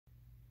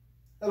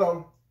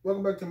Hello,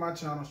 welcome back to my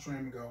channel, Stream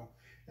and Go.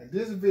 In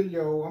this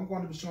video, I'm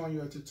going to be showing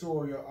you a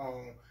tutorial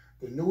on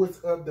the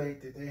newest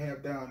update that they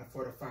have done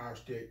for the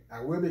Firestick.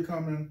 I will be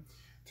coming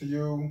to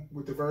you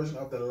with the version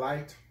of the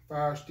light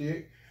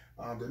Firestick.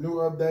 The new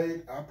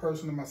update, I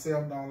personally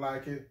myself don't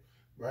like it,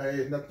 but hey,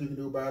 there's nothing you can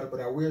do about it, but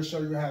I will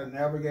show you how to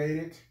navigate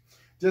it.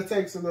 Just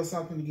takes a little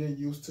something to get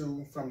used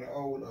to from the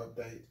old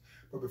update.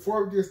 But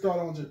before we get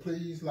started, I want you to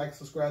please like and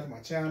subscribe to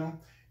my channel.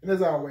 And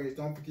as always,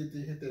 don't forget to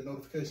hit that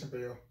notification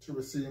bell to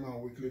receive my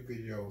weekly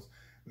videos.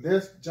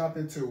 Let's jump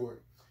into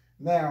it.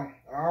 Now,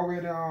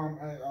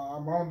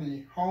 I'm on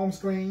the home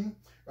screen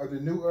of the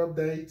new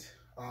update.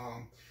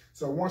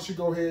 So once you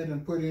go ahead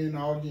and put in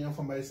all your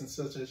information,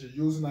 such as your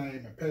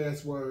username and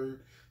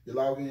password, your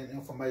login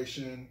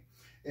information,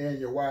 and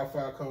your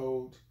Wi-Fi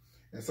code,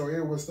 and so it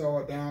will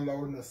start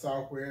downloading the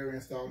software,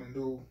 installing a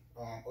new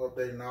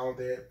update and all of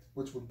that,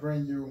 which will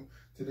bring you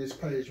to this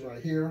page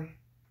right here.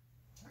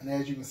 And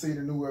as you can see,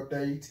 the new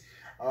update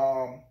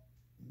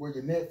with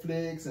your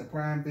Netflix and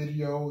Prime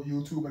Video,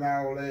 YouTube and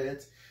all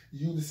that,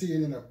 you can see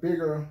it in a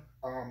bigger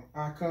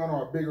icon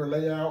or a bigger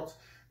layout.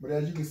 But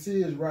as you can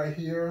see, it's right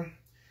here.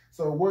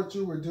 So what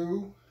you would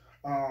do,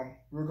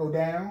 we'll go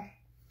down.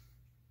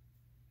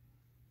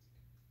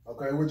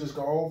 Okay, we'll just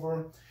go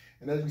over.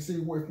 And as you see,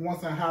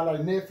 once I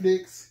highlight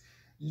Netflix,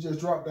 you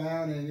just drop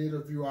down and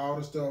it'll view all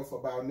the stuff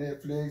about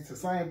Netflix. The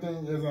same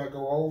thing as I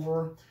go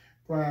over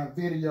Prime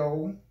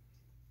Video,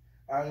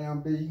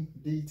 IMB,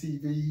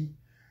 DTV,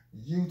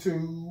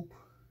 YouTube,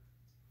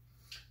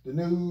 the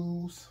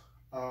news,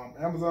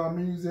 Amazon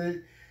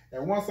Music.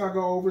 And once I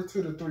go over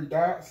to the three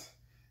dots,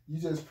 you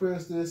just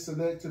press this,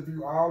 select to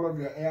view all of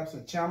your apps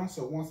and channels.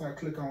 So once I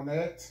click on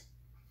that,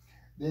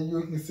 then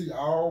you can see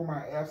all my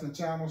apps and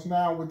channels.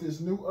 Now with this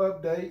new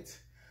update,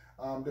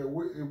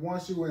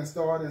 once you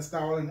start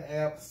installing the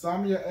app,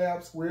 some of your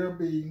apps will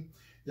be,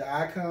 your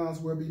icons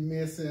will be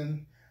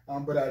missing.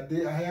 But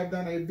I have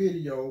done a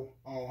video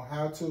on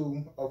how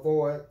to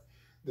avoid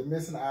the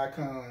missing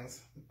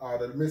icons,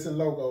 the missing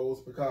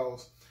logos,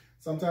 because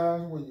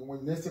sometimes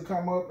when this will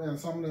come up and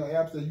some of the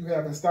apps that you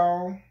have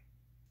installed,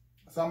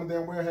 some of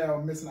them will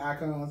have missing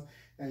icons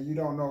and you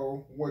don't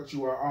know what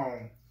you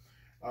are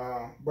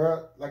on.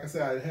 But like I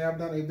said, I have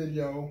done a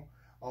video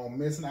on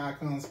missing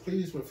icons.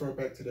 Please refer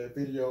back to that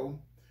video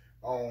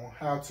on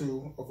how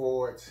to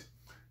avoid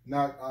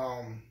not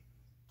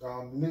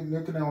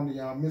looking on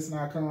the missing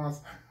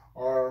icons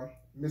or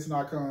missing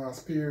icons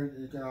period.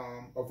 You can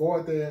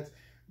avoid that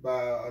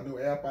by a new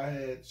app I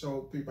had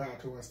showed people how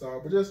to install.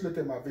 But just look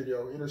at my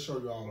video, it'll show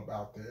you all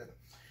about that.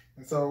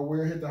 And so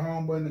we'll hit the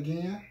home button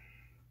again.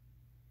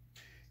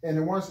 And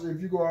then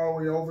if you go all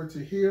the way over to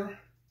here,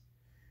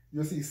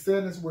 you'll see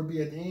settings will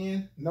be at the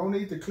end. No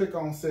need to click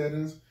on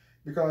settings,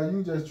 because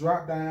you just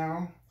drop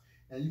down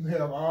and you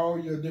have all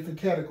your different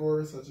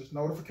categories, such as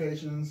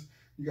notifications.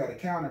 You got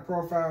account and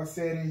profile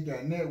settings, you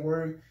got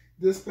network,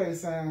 display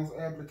sounds,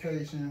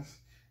 applications,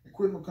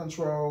 equipment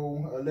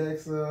control,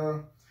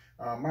 Alexa,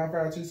 my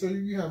Fire TV. So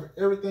you have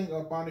everything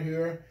up under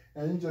here,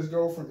 and you just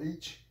go from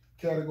each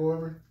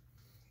category,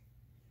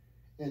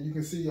 and you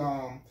can see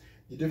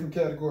the different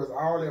categories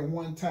all at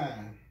one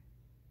time.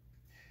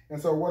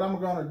 And so what I'm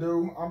going to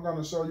do, I'm going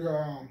to show you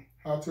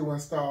how to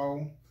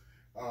install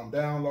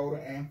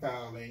Downloader and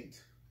File Link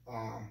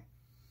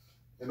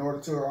in order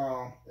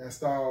to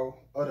install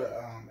other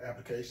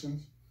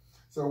applications.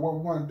 So what we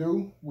want to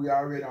do, we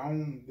already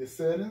own the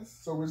settings.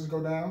 So we'll just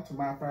go down to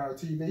My Fire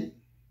TV.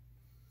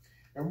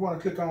 And we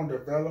want to click on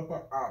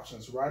Developer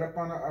Options right up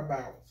under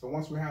About. So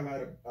once we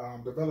highlight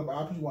Developer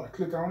Options, you want to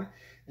click on it.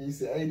 And you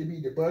see A to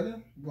B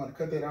debugging. We want to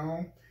cut that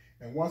on.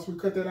 And once we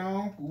cut that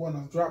on, we want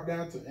to drop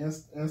down to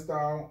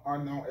Install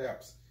Unknown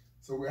Apps.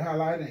 So we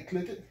highlight it and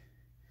click it.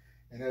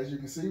 And as you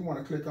can see, we want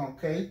to click on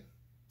K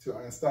to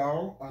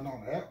install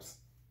Unknown Apps.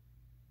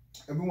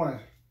 And we want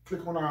to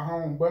click on our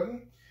home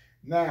button.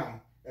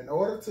 Now, in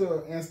order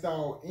to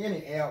install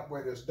any app,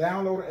 whether it's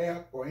download an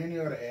app or any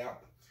other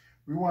app,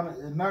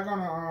 it's not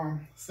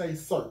gonna say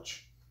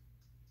search.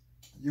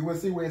 You will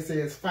see where it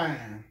says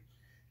find,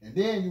 and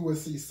then you will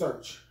see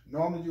search.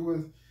 Normally you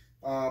would,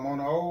 on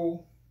the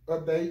old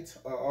update,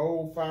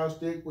 old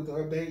Firestick with the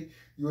update,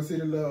 you will see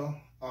the little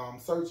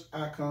search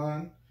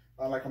icon,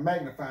 like a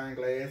magnifying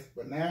glass,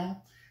 but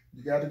now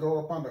you got to go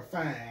up under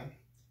find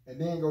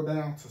and then go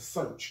down to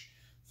search.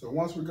 So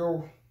once we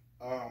go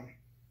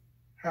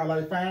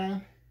highlight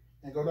find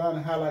and go down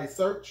and highlight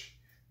search,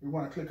 we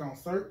want to click on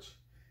search.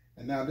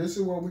 And now this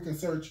is where we can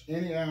search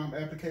any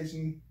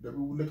application that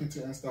we were looking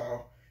to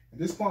install. At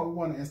this point, we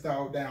want to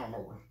install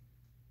Downloader.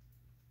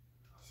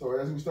 So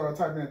as we start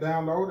typing in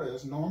Downloader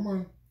as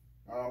normal,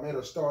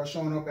 it'll start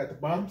showing up at the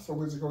bottom. So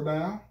we'll just go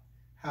down,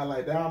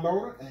 highlight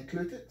Downloader and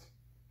click it.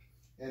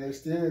 And it'll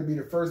still be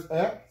the first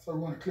app. So we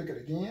want to click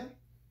it again.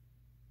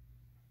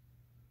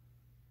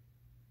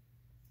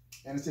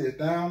 And it says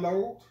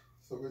download.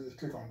 So we'll just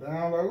click on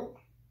download.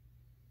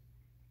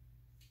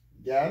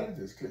 Got it,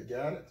 just click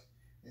got it.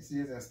 And see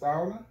it's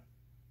installing.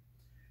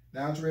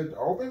 Now it's ready to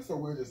open, so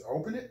we'll just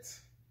open it.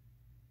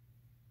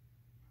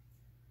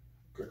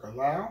 Click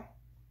allow.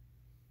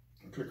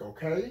 and click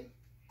OK.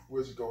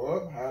 We'll just go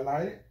up,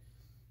 highlight it.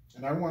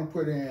 And I want to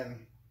put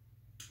in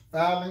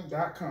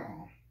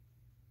filelink.com.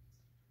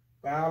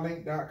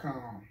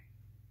 Filelink.com.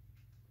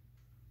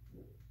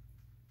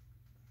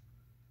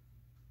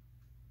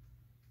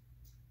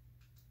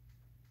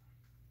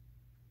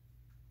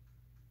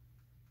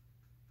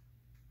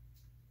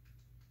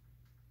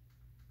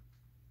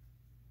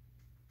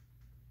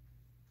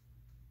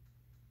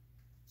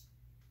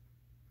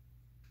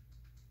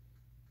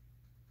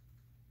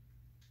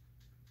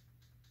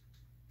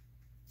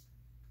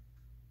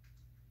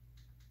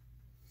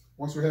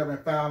 Once we have in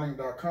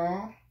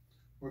filelink.com,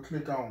 we'll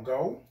click on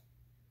Go.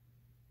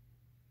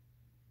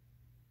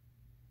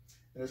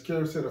 And it's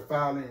carried to the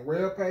FileLink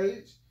web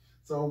page.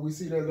 So we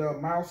see that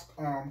little mouse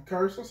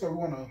cursor. So we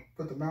want to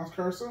put the mouse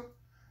cursor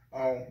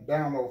on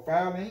Download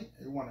FileLink.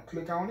 You want to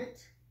click on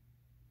it.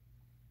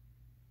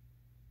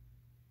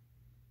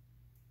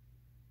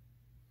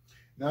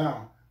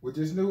 Now, with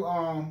this new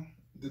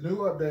the new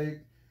update,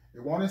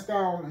 it won't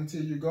install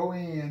until you go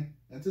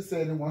into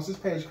settings. Once this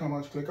page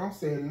comes up, click on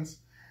settings.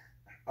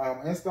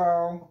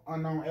 Install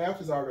unknown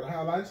apps is already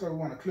highlighted, so we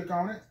want to click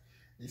on it.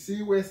 You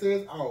see where it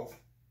says off.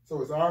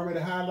 So it's already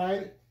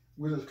highlighted.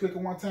 We'll just click it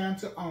one time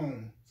to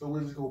on. So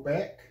we'll just go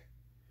back.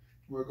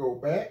 We'll go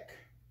back.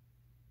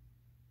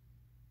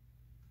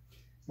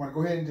 Want to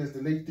go ahead and just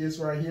delete this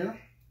right here.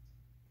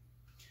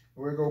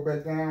 We'll go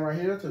back down right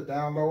here to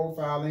download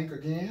FileLink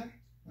again.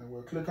 And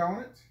we'll click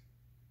on it.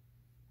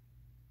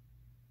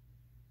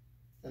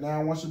 And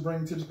now once you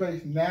bring it to this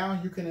page,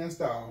 now you can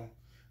install.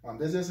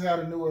 This is how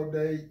the new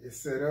update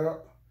is set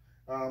up.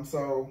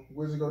 So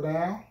we'll just go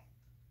down,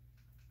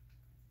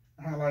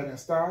 highlight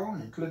install,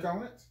 and click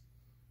on it.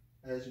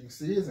 As you can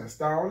see, it's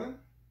installing.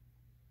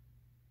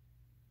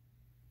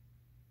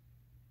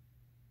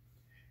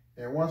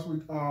 And once we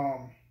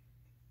got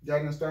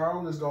it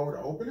installed, let's go over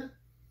to open it.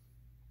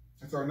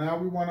 And so now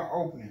we want to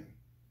open it.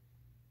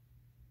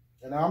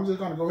 And I'm just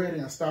going to go ahead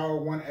and install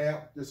one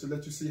app just to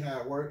let you see how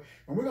it works.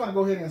 And we're going to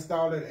go ahead and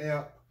install that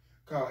app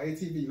called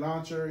ATV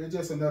Launcher. It's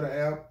just another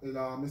app.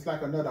 It's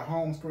like another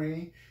home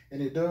screen,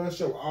 and it does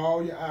show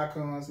all your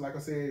icons. Like I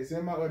said, it's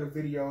in my other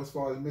video as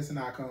far as missing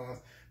icons,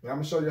 but I'm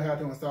gonna show you how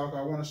to install it.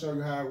 I want to show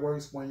you how it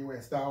works when you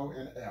install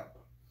an app.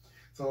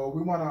 So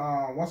we want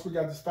to once we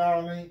got this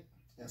FileLink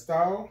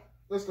installed,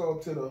 let's go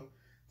up to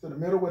the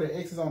middle where the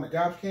X is on the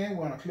garbage can. We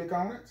want to click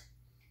on it.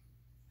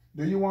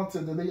 Do you want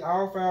to delete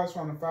all files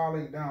from the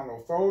FileLink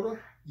download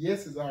folder?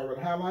 Yes, it's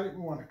already highlighted.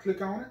 We want to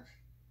click on it.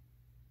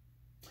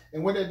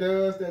 And what that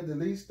does, that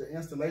deletes the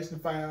installation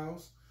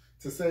files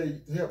to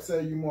help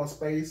save you more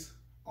space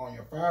on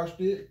your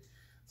Firestick.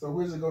 So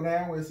we'll just go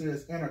down where it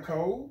says enter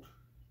code.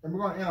 And we're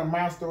going to enter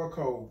my store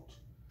code.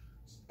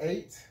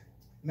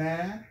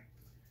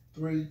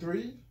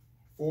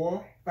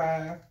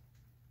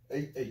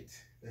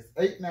 89334588. That's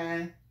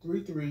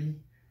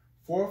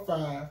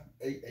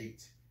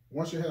 89334588.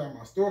 Once you have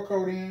my store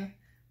code in,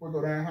 we'll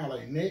go down,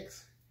 highlight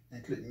next,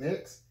 and click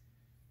next.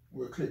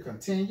 We'll click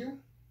continue.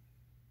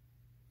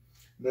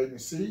 Let me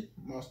see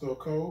my store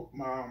code.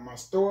 My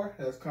store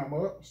has come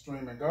up,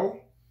 stream and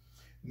go.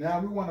 Now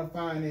we want to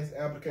find this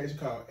application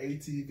called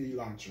ATV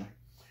Launcher.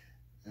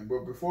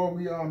 But before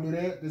we do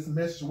that, this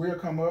message will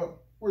come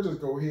up. We'll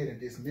just go ahead and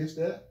dismiss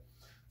that.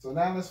 So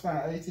now let's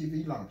find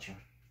ATV Launcher.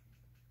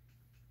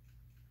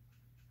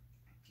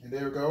 And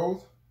there it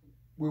goes.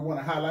 We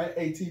want to highlight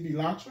ATV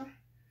Launcher.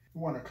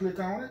 We want to click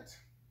on it.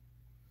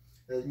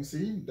 As you can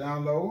see,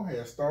 download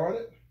has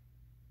started.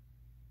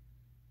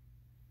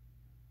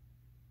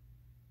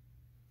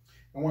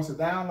 And once the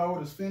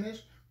download is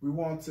finished, we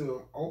want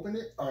to open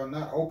it, or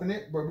not open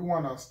it, but we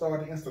want to start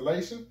the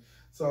installation.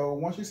 So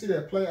once you see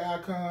that play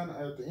icon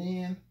at the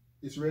end,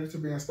 it's ready to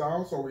be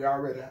installed. So we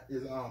already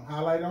is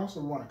highlighted on,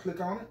 so we want to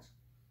click on it.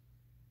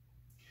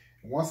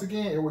 And once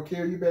again, it will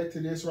carry you back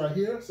to this right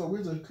here. So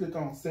we just click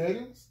on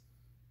settings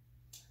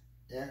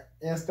and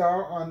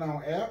install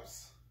unknown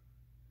apps.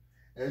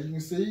 As you can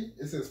see,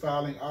 it says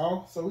FileLink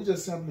off. So we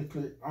just simply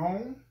click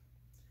on,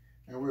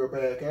 and we'll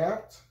back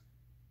out.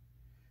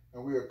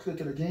 And we'll click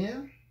it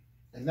again,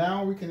 and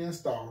now we can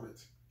install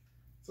it.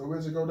 So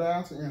we'll just go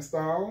down to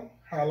install,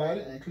 highlight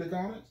it, and click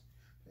on it.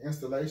 The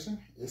installation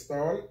is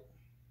started.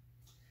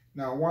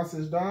 Now once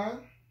it's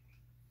done,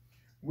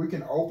 we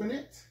can open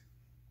it.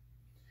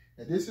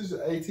 And this is the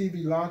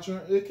ATV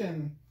Launcher. It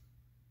can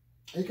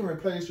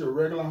replace your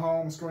regular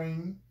home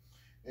screen.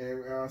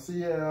 And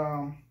see,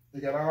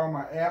 it got all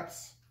my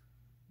apps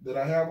that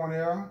I have on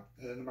there,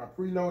 and my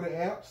preloaded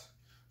apps.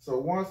 So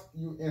once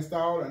you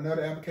install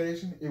another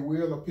application, it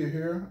will appear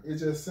here.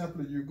 It's just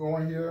simply you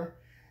going here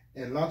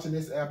and launching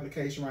this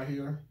application right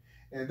here.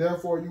 And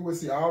therefore you will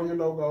see all your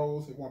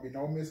logos. There won't be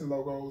no missing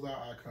logos or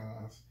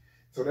icons.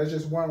 So that's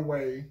just one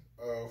way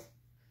of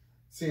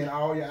seeing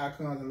all your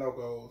icons and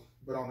logos.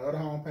 But on the other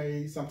home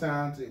page,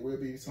 sometimes it will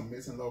be some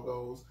missing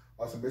logos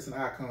or some missing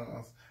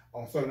icons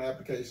on certain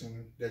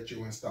applications that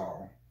you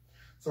install.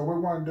 So what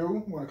we want to do, we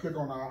want to click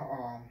on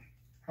our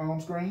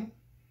home screen.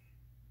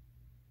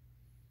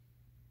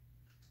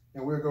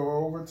 And we'll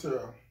go over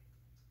to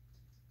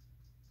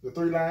the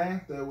 3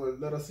 lines that will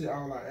let us see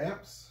all our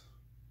apps.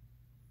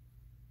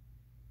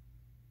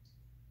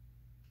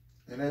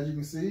 And as you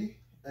can see,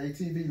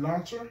 ATV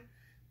launcher,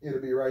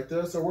 it'll be right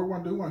there. So what we're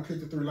gonna do, we're gonna click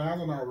the 3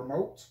 lines on our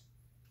remote.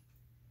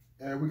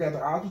 And we got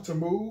the option to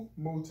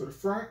move to the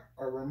front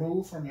or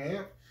remove from your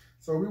app.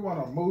 So we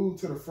wanna move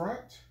to the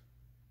front.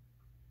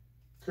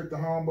 Click the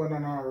home button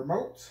on our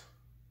remote.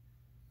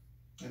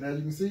 And as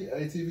you can see,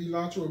 ATV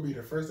launcher will be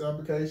the first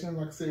application.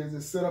 Like I said,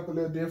 it's set up a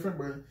little different,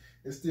 but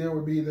it still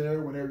will be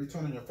there whenever you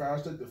turn on your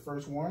Firestick, the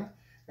first one.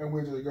 And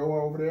we'll just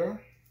go over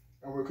there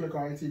and we'll click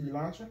on ATV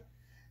launcher.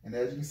 And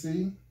as you can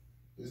see,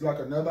 it's like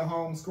another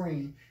home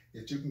screen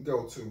that you can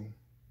go to.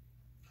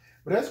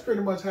 But that's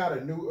pretty much how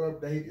the new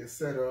update is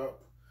set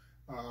up.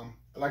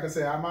 Like I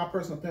said, in my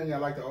personal opinion, I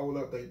like the old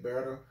update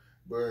better,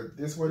 but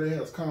this is what it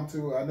has come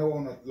to. I know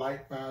on the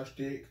light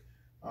Firestick,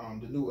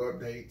 the new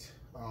update,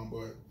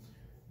 but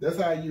that's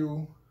how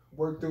you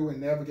work through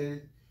and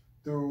navigate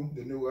through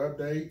the new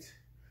update.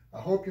 I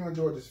hope you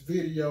enjoyed this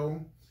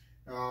video.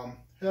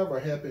 Have a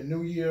happy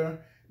new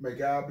year. May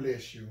God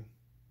bless you.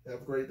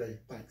 Have a great day.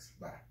 Thanks.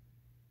 Bye.